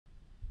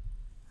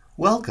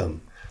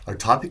Welcome! Our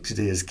topic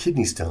today is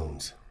kidney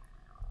stones.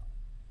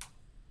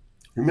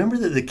 Remember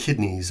that the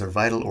kidneys are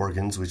vital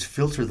organs which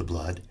filter the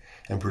blood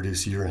and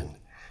produce urine.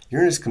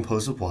 Urine is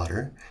composed of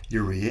water,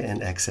 urea,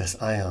 and excess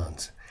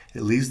ions.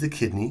 It leaves the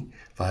kidney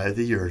via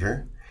the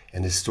ureter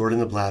and is stored in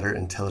the bladder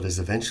until it is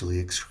eventually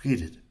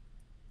excreted.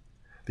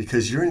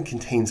 Because urine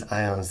contains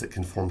ions that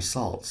can form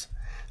salts,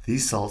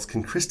 these salts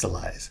can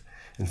crystallize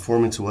and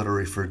form into what are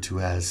referred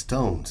to as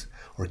stones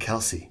or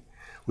calci,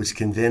 which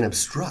can then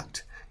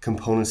obstruct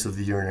components of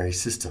the urinary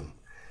system.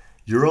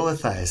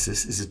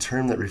 Urolithiasis is a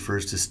term that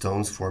refers to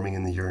stones forming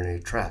in the urinary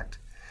tract.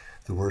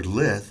 The word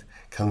lith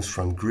comes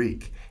from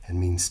Greek and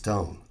means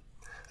stone.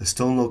 A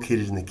stone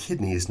located in the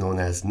kidney is known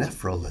as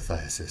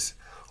nephrolithiasis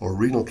or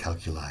renal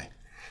calculi.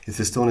 If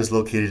the stone is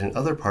located in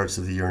other parts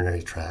of the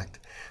urinary tract,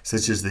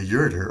 such as the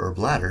ureter or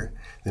bladder,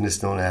 then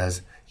it's known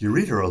as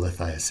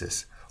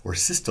ureterolithiasis or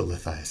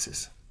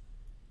cystolithiasis.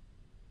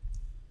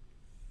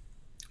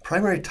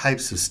 Primary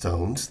types of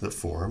stones that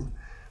form,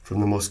 from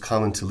the most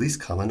common to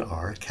least common,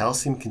 are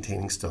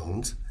calcium-containing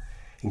stones,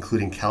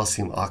 including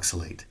calcium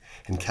oxalate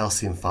and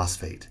calcium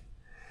phosphate,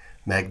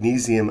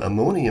 magnesium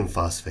ammonium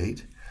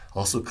phosphate,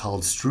 also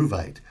called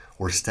struvite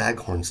or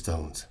staghorn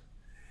stones,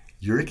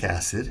 uric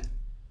acid,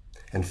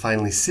 and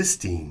finally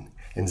cysteine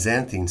and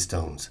xanthine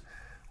stones,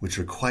 which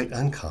are quite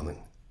uncommon.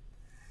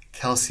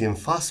 Calcium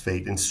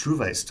phosphate and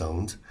struvite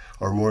stones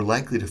are more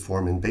likely to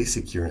form in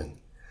basic urine,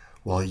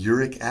 while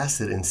uric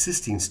acid and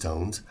cysteine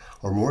stones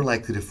are more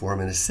likely to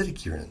form in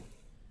acidic urine.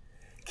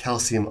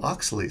 Calcium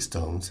oxalate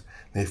stones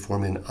may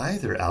form in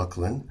either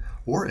alkaline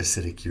or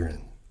acidic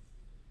urine.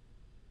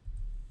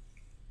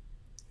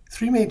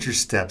 Three major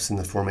steps in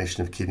the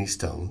formation of kidney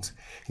stones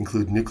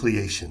include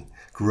nucleation,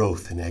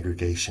 growth, and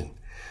aggregation.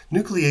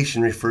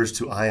 Nucleation refers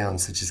to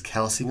ions such as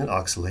calcium and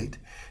oxalate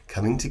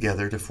coming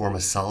together to form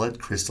a solid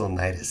crystal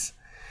nidus,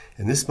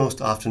 and this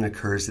most often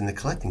occurs in the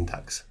collecting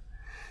ducts.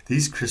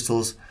 These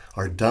crystals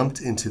are dumped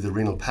into the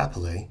renal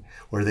papillae,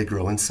 where they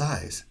grow in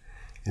size.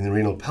 In the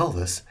renal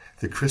pelvis,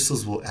 the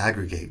crystals will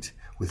aggregate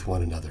with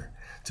one another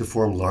to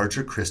form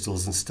larger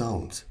crystals and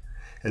stones.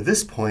 At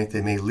this point,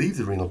 they may leave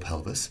the renal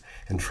pelvis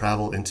and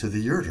travel into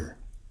the ureter.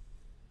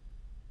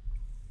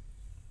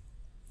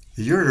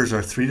 The ureters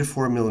are 3 to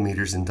 4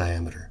 millimeters in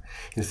diameter.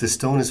 If the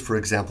stone is, for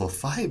example,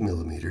 5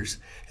 millimeters,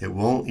 it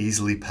won't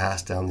easily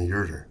pass down the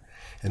ureter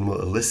and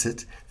will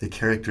elicit the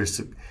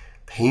characteristic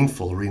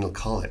painful renal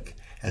colic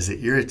as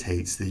it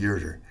irritates the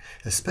ureter,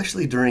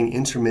 especially during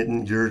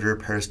intermittent ureter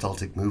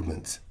peristaltic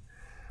movements.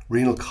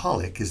 Renal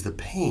colic is the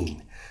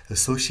pain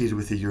associated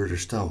with the ureter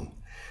stone.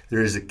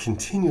 There is a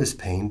continuous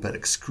pain, but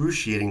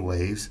excruciating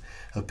waves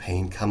of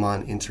pain come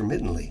on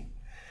intermittently,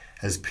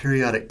 as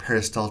periodic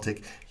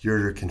peristaltic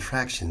ureter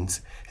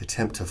contractions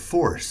attempt to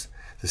force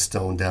the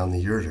stone down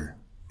the ureter.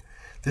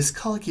 This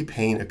colicky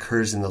pain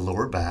occurs in the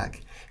lower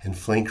back and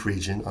flank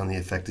region on the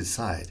affected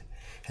side,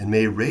 and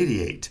may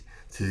radiate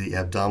to the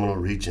abdominal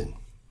region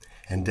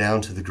and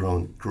down to the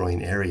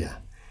groin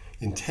area.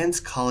 Intense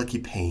colicky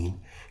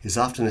pain is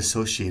often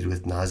associated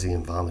with nausea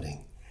and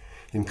vomiting.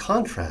 In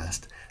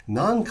contrast,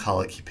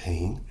 non-colicky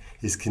pain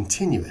is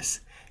continuous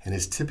and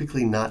is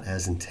typically not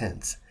as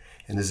intense,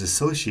 and is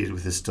associated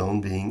with the stone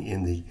being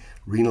in the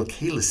renal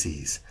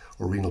calyces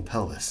or renal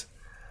pelvis.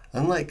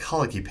 Unlike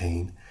colicky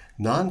pain,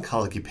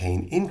 non-colicky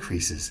pain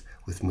increases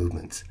with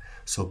movements,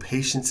 so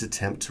patients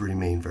attempt to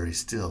remain very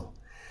still.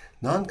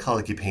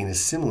 Non-colicky pain is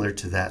similar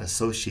to that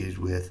associated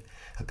with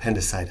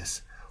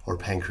appendicitis or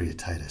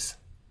pancreatitis.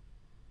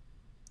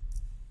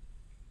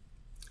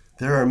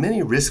 There are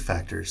many risk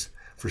factors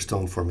for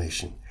stone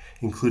formation,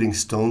 including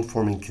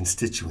stone-forming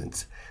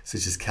constituents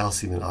such as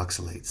calcium and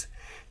oxalates.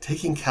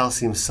 Taking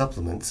calcium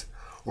supplements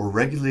or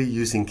regularly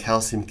using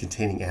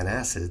calcium-containing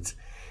antacids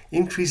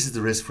increases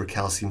the risk for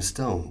calcium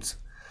stones.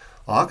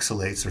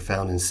 Oxalates are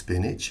found in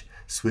spinach,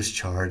 Swiss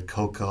chard,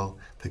 cocoa,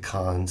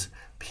 pecans,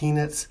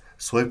 peanuts,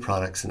 soy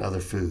products, and other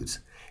foods,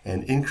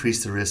 and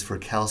increase the risk for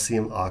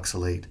calcium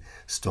oxalate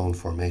stone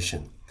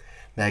formation.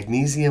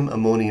 Magnesium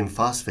ammonium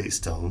phosphate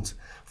stones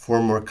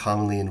form more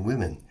commonly in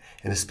women,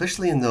 and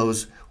especially in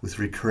those with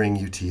recurring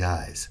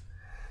UTIs.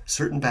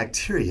 Certain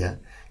bacteria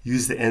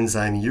use the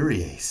enzyme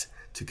urease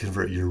to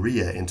convert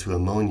urea into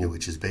ammonia,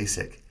 which is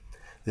basic.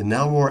 The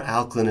now more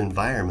alkaline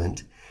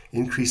environment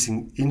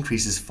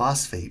increases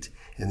phosphate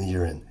in the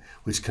urine,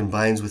 which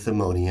combines with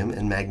ammonium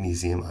and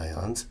magnesium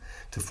ions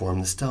to form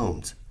the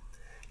stones.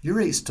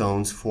 Urate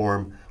stones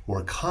form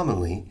more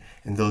commonly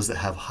in those that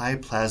have high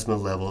plasma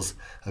levels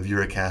of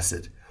uric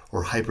acid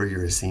or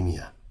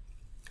hyperuricemia.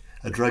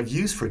 A drug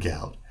used for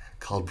gout,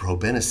 called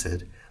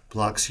probenecid,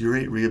 blocks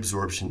urate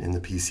reabsorption in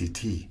the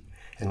PCT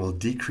and will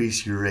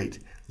decrease urate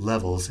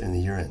levels in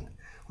the urine,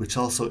 which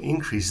also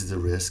increases the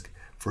risk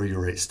for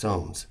urate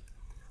stones.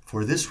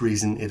 For this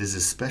reason, it is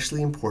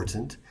especially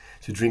important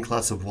to drink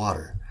lots of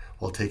water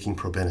while taking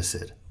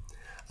probenecid.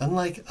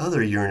 Unlike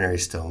other urinary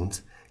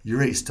stones,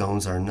 urate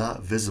stones are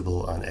not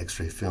visible on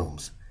X-ray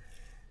films.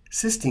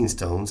 Cysteine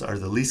stones are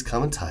the least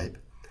common type,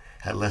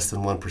 at less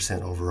than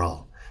 1%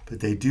 overall, but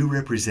they do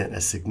represent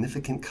a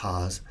significant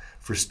cause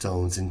for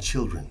stones in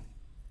children.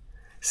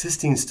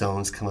 Cystine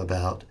stones come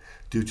about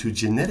due to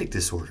genetic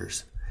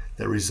disorders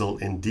that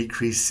result in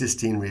decreased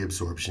cystine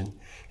reabsorption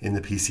in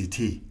the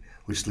PCT,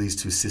 which leads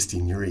to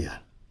cystinuria.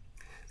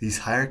 These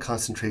higher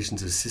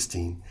concentrations of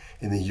cystine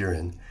in the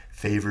urine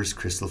favors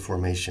crystal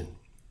formation.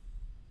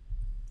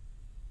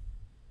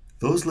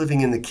 Those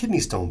living in the kidney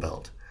stone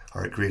belt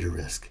are at greater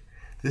risk.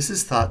 This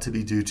is thought to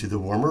be due to the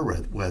warmer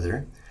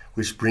weather,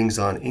 which brings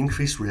on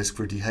increased risk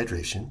for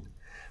dehydration.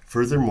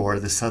 Furthermore,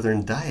 the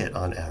southern diet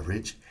on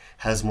average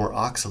has more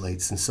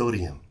oxalates than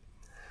sodium.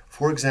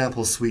 For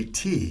example, sweet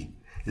tea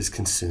is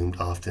consumed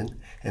often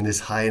and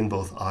is high in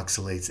both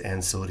oxalates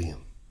and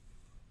sodium.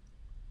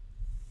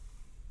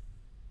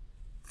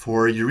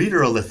 For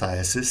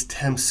ureterolithiasis,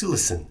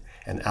 tamsulicin,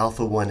 an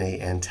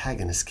alpha-1A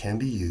antagonist, can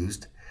be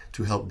used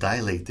to help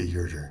dilate the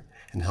ureter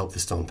and help the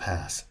stone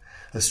pass.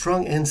 A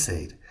strong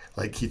NSAID,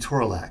 like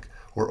ketorolac,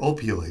 or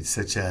opioids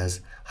such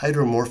as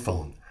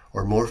hydromorphone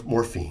or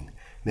morphine,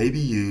 may be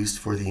used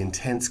for the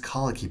intense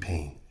colicky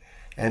pain.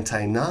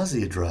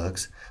 Anti-nausea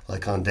drugs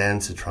like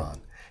ondansetron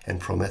and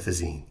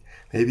promethazine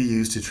may be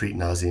used to treat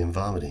nausea and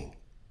vomiting.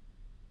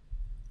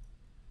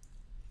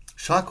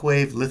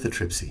 Shockwave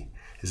lithotripsy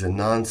is a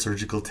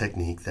non-surgical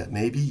technique that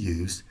may be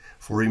used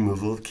for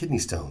removal of kidney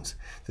stones.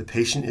 The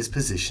patient is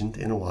positioned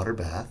in a water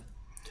bath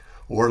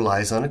or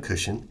lies on a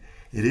cushion.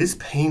 It is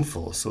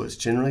painful, so it's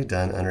generally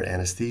done under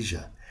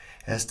anesthesia.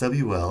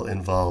 SWL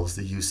involves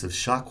the use of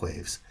shock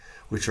waves,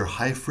 which are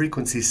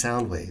high-frequency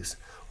sound waves,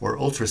 or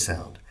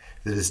ultrasound,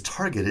 that is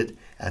targeted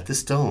at the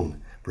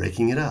stone,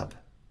 breaking it up.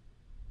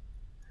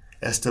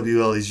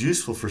 SWL is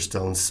useful for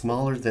stones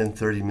smaller than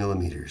 30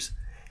 millimeters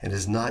and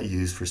is not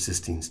used for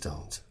cystine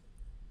stones.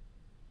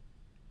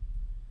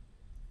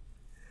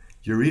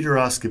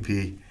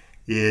 Ureteroscopy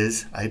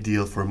is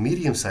ideal for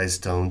medium-sized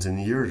stones in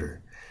the ureter.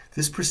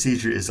 This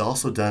procedure is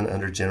also done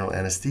under general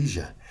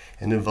anesthesia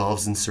and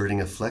involves inserting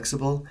a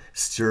flexible,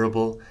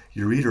 steerable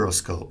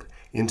ureteroscope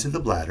into the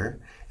bladder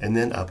and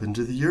then up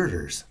into the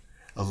ureters.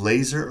 A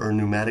laser or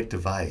pneumatic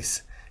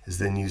device is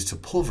then used to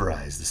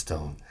pulverize the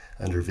stone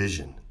under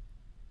vision.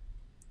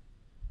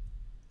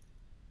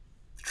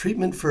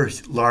 Treatment for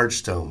large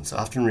stones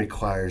often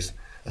requires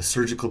a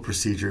surgical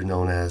procedure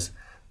known as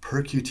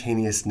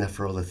Percutaneous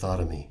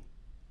Nephrolithotomy,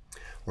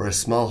 where a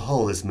small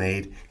hole is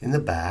made in the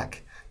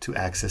back to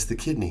access the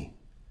kidney.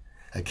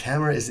 A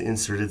camera is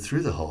inserted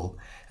through the hole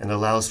and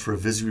allows for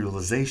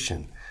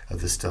visualization of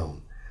the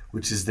stone,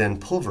 which is then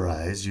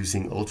pulverized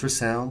using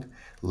ultrasound,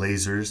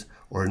 lasers,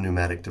 or a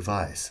pneumatic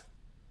device.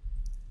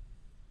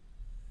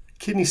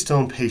 Kidney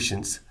stone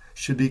patients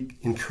should be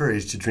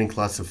encouraged to drink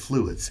lots of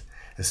fluids,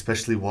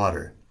 especially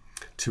water,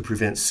 to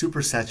prevent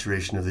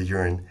supersaturation of the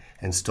urine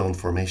and stone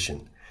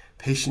formation.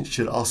 Patients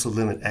should also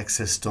limit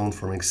excess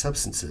stone-forming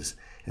substances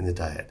in the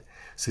diet,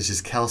 such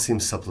as calcium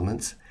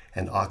supplements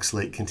and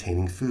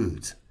oxalate-containing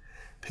foods.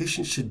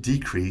 Patients should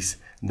decrease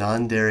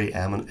non-dairy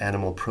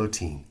animal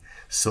protein,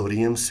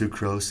 sodium,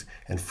 sucrose,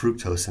 and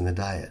fructose in the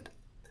diet.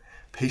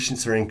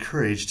 Patients are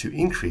encouraged to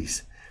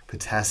increase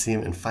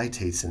potassium and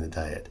phytates in the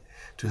diet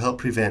to help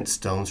prevent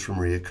stones from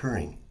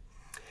reoccurring.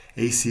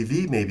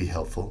 ACV may be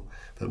helpful,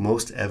 but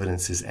most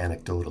evidence is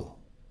anecdotal.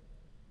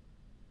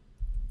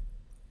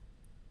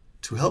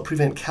 To help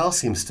prevent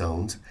calcium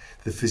stones,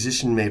 the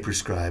physician may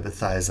prescribe a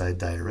thiazide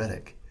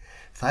diuretic.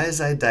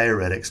 Thiazide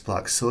diuretics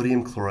block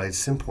sodium chloride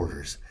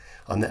symporters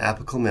on the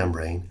apical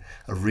membrane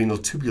of renal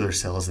tubular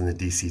cells in the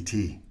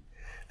DCT.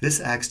 This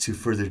acts to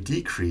further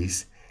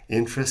decrease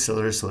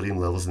intracellular sodium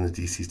levels in the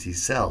DCT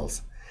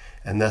cells,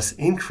 and thus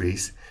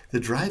increase the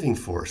driving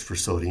force for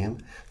sodium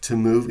to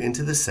move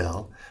into the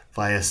cell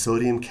via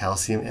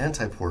sodium-calcium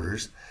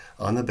antiporters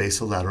on the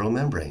basolateral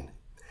membrane.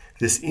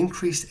 This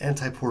increased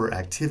antiporter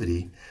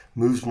activity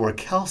moves more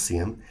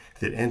calcium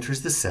that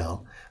enters the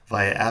cell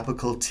via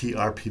apical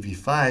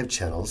TRPV5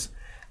 channels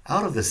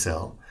out of the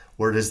cell,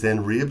 where it is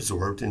then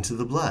reabsorbed into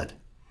the blood.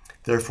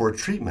 Therefore,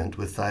 treatment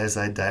with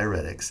thiazide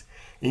diuretics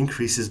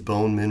increases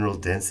bone mineral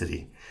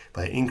density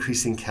by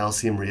increasing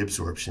calcium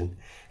reabsorption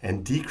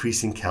and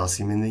decreasing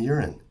calcium in the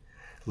urine,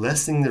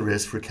 lessening the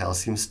risk for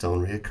calcium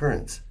stone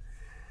reoccurrence.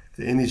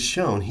 The image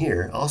shown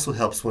here also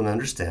helps one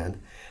understand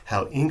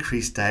how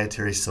increased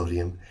dietary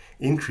sodium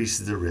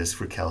increases the risk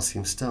for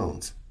calcium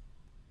stones.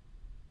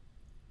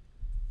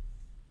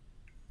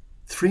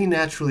 3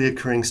 naturally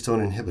occurring stone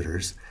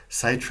inhibitors,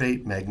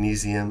 citrate,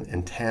 magnesium,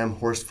 and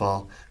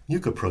TAM-Horsfall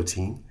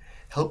mucoprotein,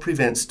 help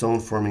prevent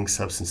stone-forming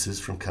substances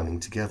from coming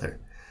together.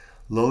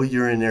 Low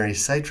urinary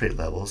citrate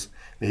levels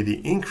may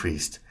be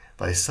increased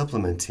by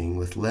supplementing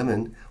with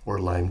lemon or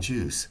lime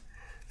juice.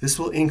 This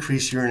will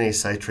increase urinary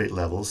citrate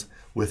levels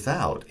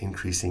without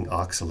increasing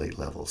oxalate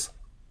levels.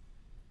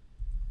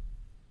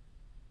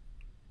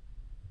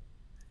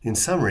 In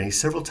summary,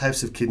 several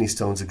types of kidney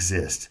stones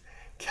exist.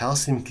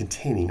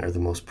 Calcium-containing are the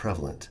most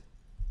prevalent.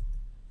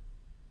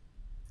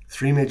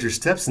 3 major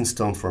steps in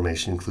stone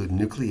formation include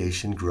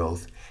nucleation,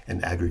 growth,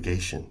 and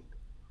aggregation.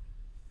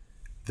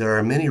 There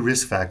are many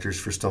risk factors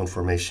for stone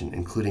formation,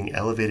 including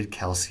elevated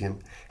calcium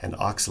and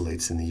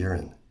oxalates in the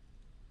urine.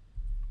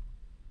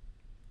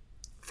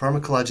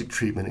 Pharmacologic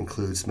treatment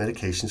includes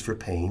medications for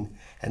pain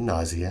and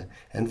nausea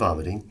and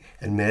vomiting,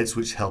 and meds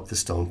which help the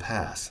stone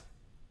pass.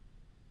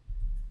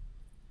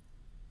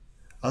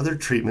 Other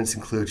treatments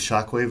include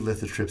shockwave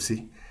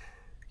lithotripsy,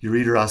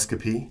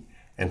 ureteroscopy,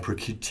 and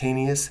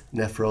percutaneous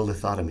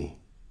nephrolithotomy.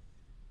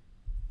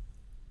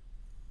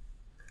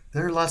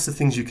 There are lots of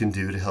things you can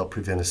do to help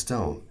prevent a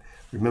stone.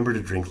 Remember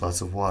to drink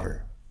lots of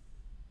water.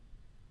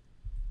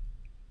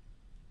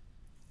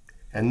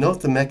 And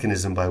note the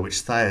mechanism by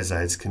which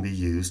thiazides can be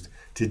used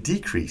to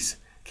decrease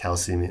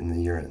calcium in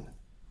the urine.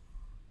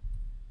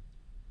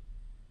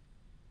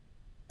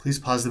 Please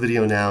pause the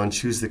video now and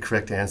choose the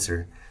correct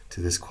answer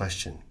to this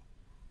question.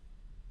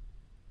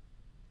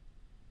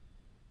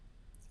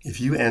 If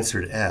you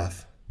answered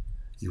F,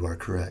 you are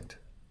correct.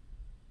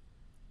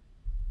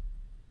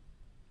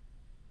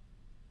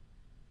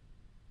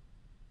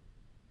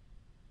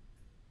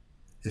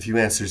 If you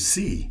answered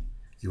C,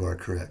 you are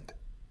correct.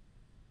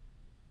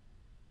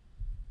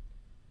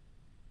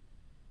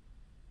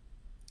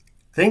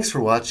 Thanks for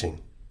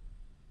watching.